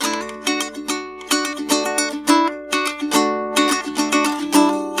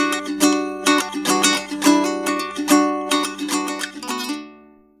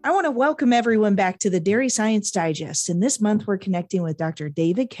Welcome everyone back to the Dairy Science Digest. And this month we're connecting with Dr.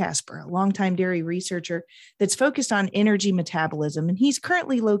 David Kasper, a longtime dairy researcher that's focused on energy metabolism. And he's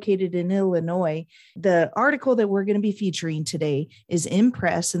currently located in Illinois. The article that we're going to be featuring today is in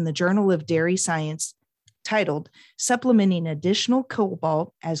press in the Journal of Dairy Science, titled Supplementing Additional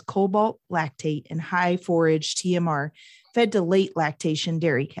Cobalt as Cobalt Lactate and High Forage TMR Fed to Late Lactation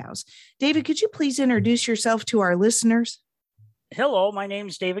Dairy Cows. David, could you please introduce yourself to our listeners? Hello, my name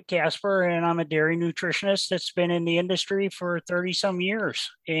is David Kasper, and I'm a dairy nutritionist that's been in the industry for 30-some years,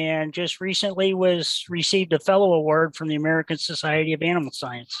 and just recently received a fellow award from the American Society of Animal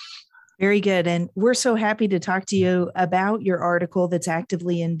Science. Very good. And we're so happy to talk to you about your article that's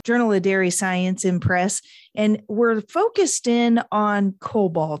actively in Journal of Dairy Science in press. And we're focused in on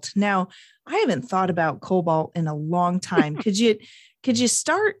cobalt. Now, I haven't thought about cobalt in a long time. Could you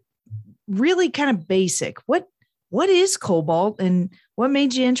start really kind of basic? What is cobalt and what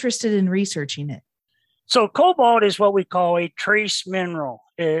made you interested in researching it? So cobalt is what we call a trace mineral.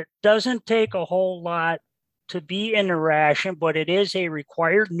 It doesn't take a whole lot to be in the ration, but it is a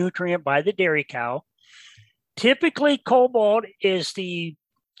required nutrient by the dairy cow. Typically, cobalt is the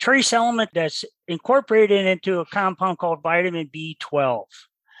trace element that's incorporated into a compound called vitamin B12.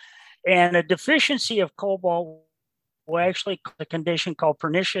 And a deficiency of cobalt will actually cause a condition called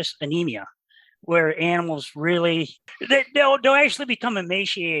pernicious anemia, where animals they'll actually become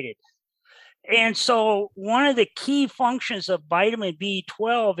emaciated. And so one of the key functions of vitamin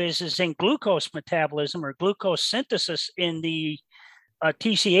B12 is in glucose metabolism or glucose synthesis in the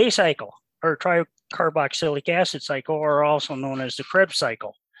TCA cycle or tricarboxylic acid cycle, or also known as the Krebs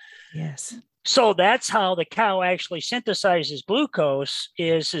cycle. Yes. So that's how the cow actually synthesizes glucose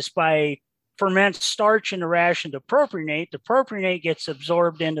is by ferments starch in the ration to propionate. The propionate gets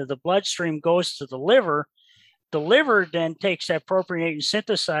absorbed into the bloodstream, goes to the liver. The liver then takes that propionate and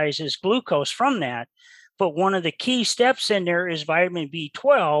synthesizes glucose from that. But one of the key steps in there is vitamin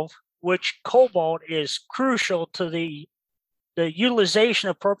B12, which cobalt is crucial to the utilization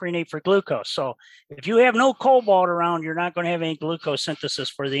of propionate for glucose. So if you have no cobalt around, you're not going to have any glucose synthesis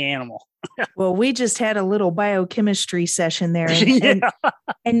for the animal. Well, we just had a little biochemistry session there.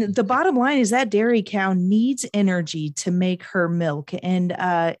 And the bottom line is that dairy cow needs energy to make her milk. And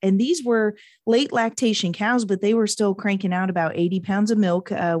these were late lactation cows, but they were still cranking out about 80 pounds of milk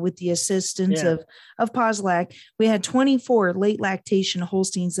with the assistance of Posilac. We had 24 late lactation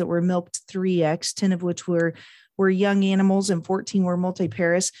Holsteins that were milked 3X, 10 of which were young animals and 14 were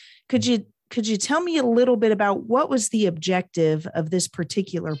multiparous. Could you tell me a little bit about what was the objective of this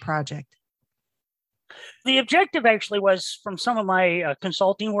particular project? The objective actually was, from some of my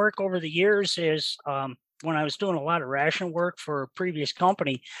consulting work over the years, is when I was doing a lot of ration work for a previous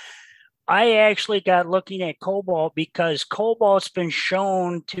company, I actually got looking at cobalt because cobalt's been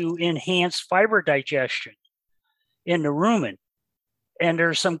shown to enhance fiber digestion in the rumen. And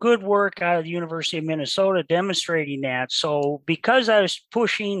there's some good work out of the University of Minnesota demonstrating that. So because I was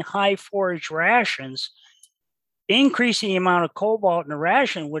pushing high forage rations, increasing the amount of cobalt in the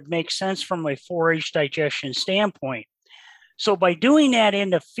ration would make sense from a forage digestion standpoint. So by doing that in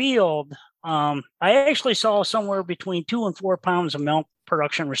the field, I actually saw somewhere between 2 and 4 pounds of milk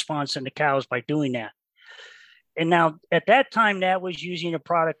production response in the cows by doing that. And now at that time, that was using a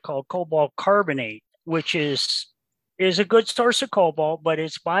product called cobalt carbonate, which is a good source of cobalt, but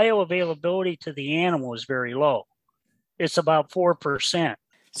its bioavailability to the animal is very low. It's about 4%.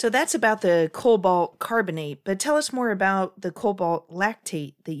 So that's about the cobalt carbonate, but tell us more about the cobalt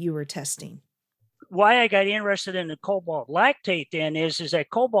lactate that you were testing. Why I got interested in the cobalt lactate then is that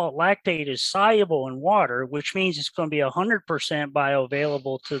cobalt lactate is soluble in water, which means it's going to be 100%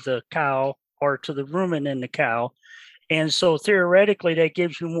 bioavailable to the cow or to the rumen in the cow. And so theoretically, that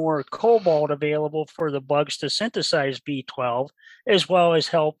gives you more cobalt available for the bugs to synthesize B12, as well as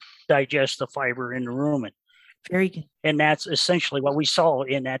help digest the fiber in the rumen. Very good. And that's essentially what we saw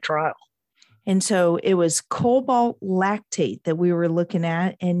in that trial. And so it was cobalt lactate that we were looking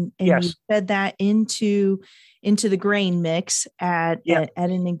at, and yes. You fed that into the grain mix at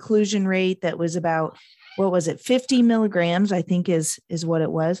an inclusion rate that was about, 50 milligrams, I think is what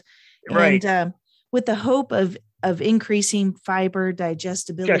it was. Right. And with the hope of increasing fiber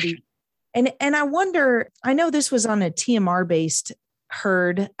digestibility. And I wonder, I know this was on a TMR based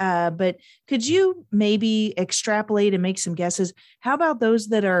herd, but could you maybe extrapolate and make some guesses? How about those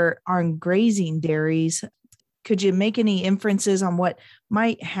that are on grazing dairies? Could you make any inferences on what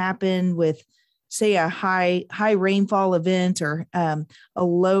might happen with, say, a high rainfall event or a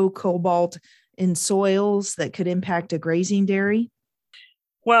low cobalt in soils that could impact a grazing dairy?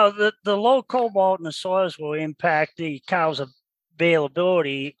 Well, the low cobalt in the soils will impact the cows'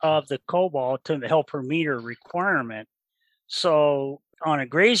 availability of the cobalt to help her meet her requirement. So on a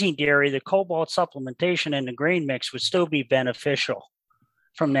grazing dairy, the cobalt supplementation in the grain mix would still be beneficial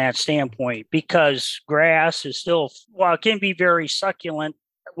from that standpoint, because grass is still, while it can be very succulent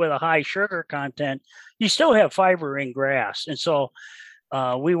with a high sugar content, you still have fiber in grass. And so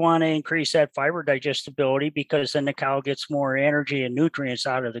we want to increase that fiber digestibility, because then the cow gets more energy and nutrients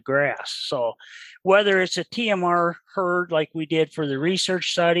out of the grass. So whether it's a TMR herd like we did for the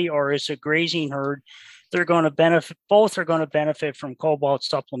research study, or it's a grazing herd, they're going to benefit, both are going to benefit from cobalt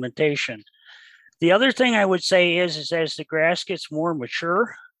supplementation. The other thing I would say is as the grass gets more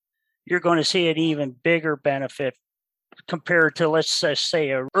mature, you're going to see an even bigger benefit compared to, let's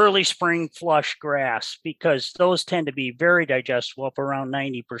say, a early spring flush grass, because those tend to be very digestible, up around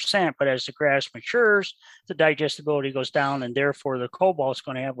 90%. But as the grass matures, the digestibility goes down, and therefore the cobalt is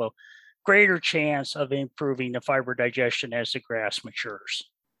going to have a greater chance of improving the fiber digestion as the grass matures.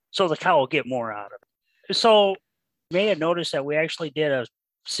 So the cow will get more out of it. So you may have noticed that we actually did a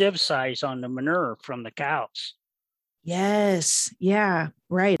sieve size on the manure from the cows. Yes. Yeah.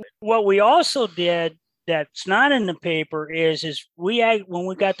 Right. What we also did that's not in the paper is when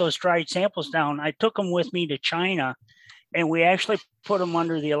we got those dried samples down, I took them with me to China, and we actually put them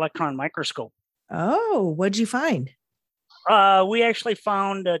under the electron microscope. Oh, what'd you find? We actually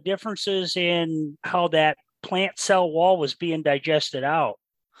found differences in how that plant cell wall was being digested out.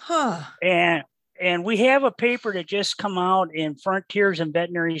 Huh. And we have a paper that just come out in Frontiers in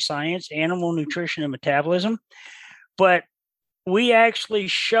Veterinary Science, Animal Nutrition and Metabolism. But we actually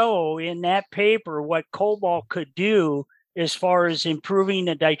show in that paper what cobalt could do as far as improving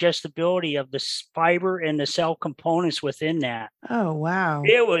the digestibility of the fiber and the cell components within that. Oh, wow.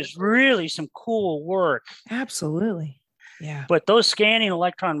 It was really some cool work. Absolutely. Yeah. But those scanning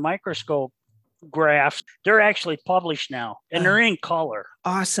electron microscope graphs, they're actually published now, and they're in color.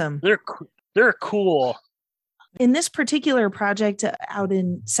 Awesome. They're cool. In this particular project out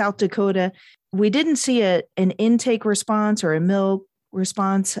in South Dakota, we didn't see an intake response or a milk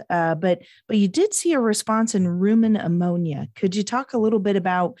response, but you did see a response in rumen ammonia. Could you talk a little bit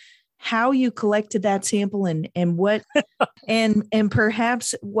about how you collected that sample and what and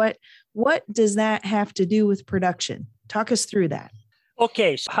perhaps what does that have to do with production? Talk us through that.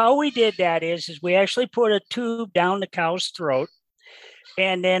 Okay, so how we did that is we actually put a tube down the cow's throat,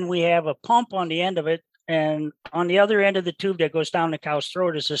 and then we have a pump on the end of it, and on the other end of the tube that goes down the cow's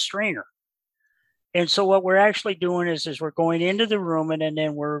throat is a strainer. And so what we're actually doing is we're going into the rumen, and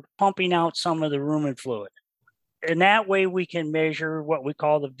then we're pumping out some of the rumen fluid. And that way we can measure what we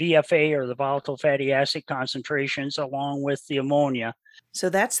call the VFA, or the volatile fatty acid concentrations, along with the ammonia. So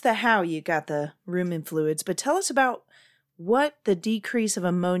that's the how you got the rumen fluids. But tell us about what the decrease of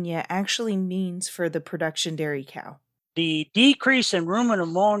ammonia actually means for the production dairy cow. The decrease in rumen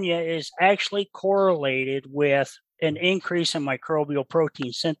ammonia is actually correlated with an increase in microbial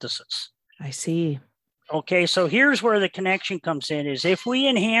protein synthesis. I see. Okay, so here's where the connection comes in, is if we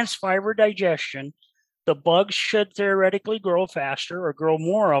enhance fiber digestion, the bugs should theoretically grow faster or grow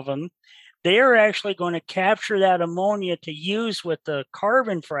more of them. They are actually going to capture that ammonia to use with the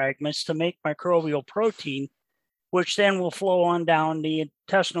carbon fragments to make microbial protein, which then will flow on down the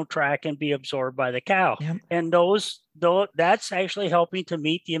intestinal tract and be absorbed by the cow. Yep. And that's actually helping to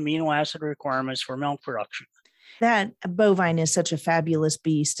meet the amino acid requirements for milk production. That bovine is such a fabulous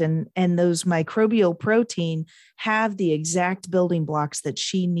beast, and those microbial protein have the exact building blocks that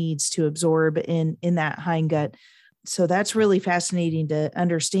she needs to absorb in that hindgut. So that's really fascinating to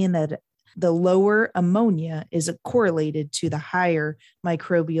understand that the lower ammonia is correlated to the higher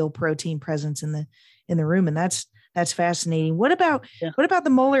microbial protein presence in the rumen. That's fascinating. What about the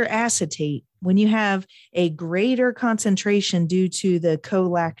molar acetate? When you have a greater concentration due to the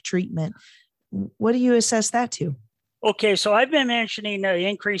COLAC treatment, what do you assess that to? Okay, so I've been mentioning the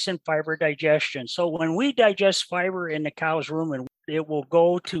increase in fiber digestion. So when we digest fiber in the cow's rumen, it will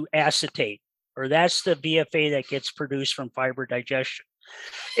go to acetate, or that's the VFA that gets produced from fiber digestion.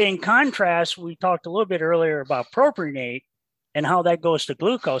 In contrast, we talked a little bit earlier about propionate and how that goes to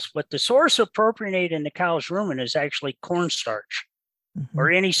glucose, but the source of propionate in the cow's rumen is actually cornstarch,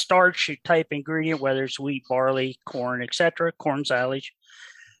 or any starch type ingredient, whether it's wheat, barley, corn, etc., corn silage.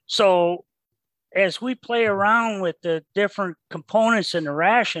 So as we play around with the different components in the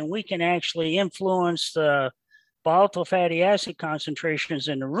ration, we can actually influence the volatile fatty acid concentrations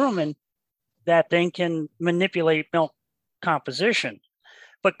in the rumen that then can manipulate milk composition.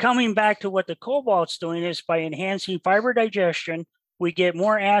 But coming back to what the cobalt's doing is by enhancing fiber digestion, we get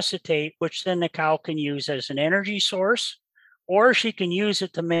more acetate, which then the cow can use as an energy source, or she can use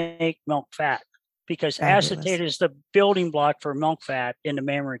it to make milk fat, because Fabulous. acetate is the building block for milk fat in the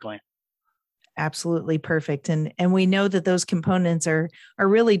mammary gland. Absolutely perfect. And we know that those components are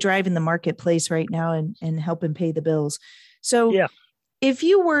really driving the marketplace right now and helping pay the bills. So yeah. If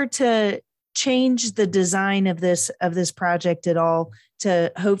you were to change the design of this project at all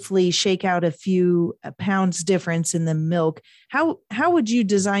to hopefully shake out a few pounds difference in the milk, how would you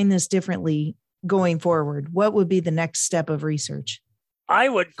design this differently going forward? What would be the next step of research? I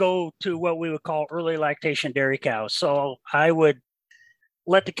would go to what we would call early lactation dairy cows. So I would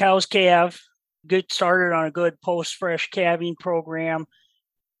let the cows calve, get started on a good post-fresh calving program.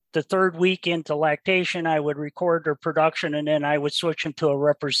 The third week into lactation, I would record their production, and then I would switch them to a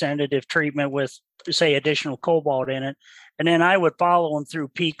representative treatment with, say, additional cobalt in it. And then I would follow them through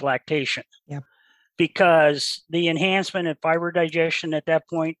peak lactation. Yep. Because the enhancement in fiber digestion at that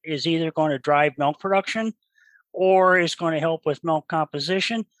point is either going to drive milk production or is going to help with milk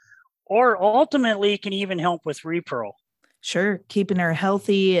composition, or ultimately can even help with repearl. Sure. Keeping her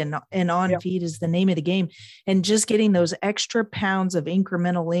healthy and on feed is the name of the game. And just getting those extra pounds of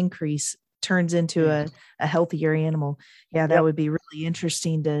incremental increase turns into a healthier animal. Yeah, that would be really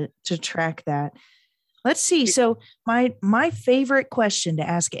interesting to track that. Let's see. So my favorite question to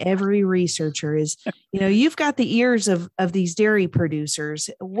ask every researcher is, you've got the ears of these dairy producers.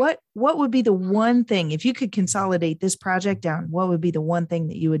 What would be the one thing, if you could consolidate this project down, what would be the one thing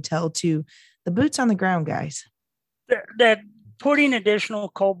that you would tell to the boots on the ground guys? That putting additional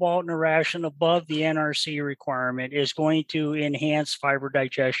cobalt in a ration above the NRC requirement is going to enhance fiber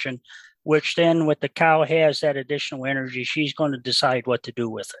digestion, which then with the cow has that additional energy, she's going to decide what to do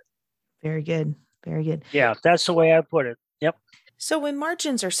with it. Very good. Very good. Yeah, that's the way I put it. Yep. So when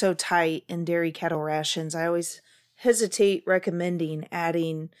margins are so tight in dairy cattle rations, I always hesitate recommending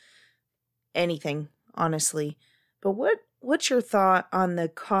adding anything, honestly. But what's your thought on the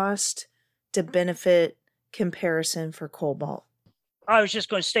cost to benefit comparison for cobalt? I was just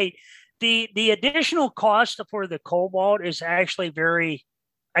going to state the additional cost for the cobalt is actually very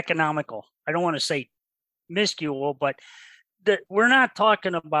economical. I don't want to say minuscule, but we're not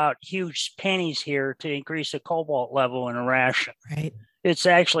talking about huge pennies here to increase the cobalt level in a ration. Right. It's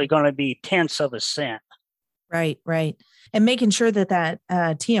actually going to be tenths of a cent. Right. And making sure that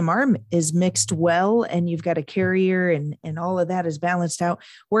TMR is mixed well and you've got a carrier and all of that is balanced out.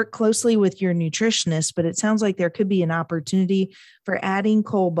 Work closely with your nutritionist, but it sounds like there could be an opportunity for adding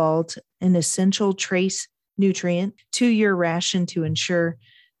cobalt, an essential trace nutrient, to your ration to ensure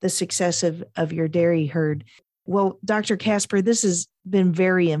the success of your dairy herd. Well, Dr. Kasper, this has been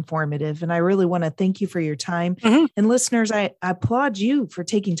very informative, and I really want to thank you for your time. Mm-hmm. And listeners, I applaud you for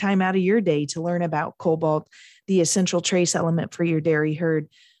taking time out of your day to learn about cobalt, the essential trace element for your dairy herd.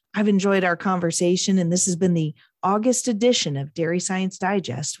 I've enjoyed our conversation, and this has been the August edition of Dairy Science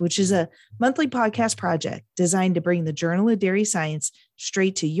Digest, which is a monthly podcast project designed to bring the Journal of Dairy Science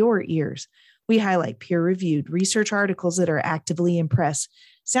straight to your ears. We highlight peer-reviewed research articles that are actively in press,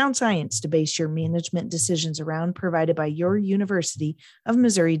 sound science to base your management decisions around, provided by your University of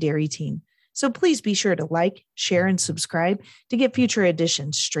Missouri Dairy Team. So please be sure to like, share, and subscribe to get future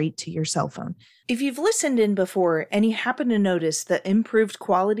editions straight to your cell phone. If you've listened in before and you happen to notice the improved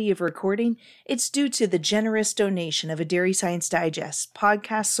quality of recording, it's due to the generous donation of a Dairy Science Digest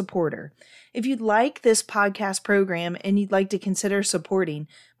podcast supporter. If you'd like this podcast program and you'd like to consider supporting,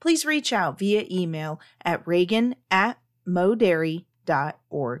 please reach out via email at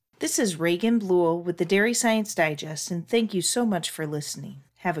reagan@modairy.org. This is Reagan Bluell with the Dairy Science Digest, and thank you so much for listening.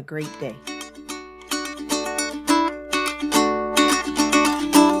 Have a great day.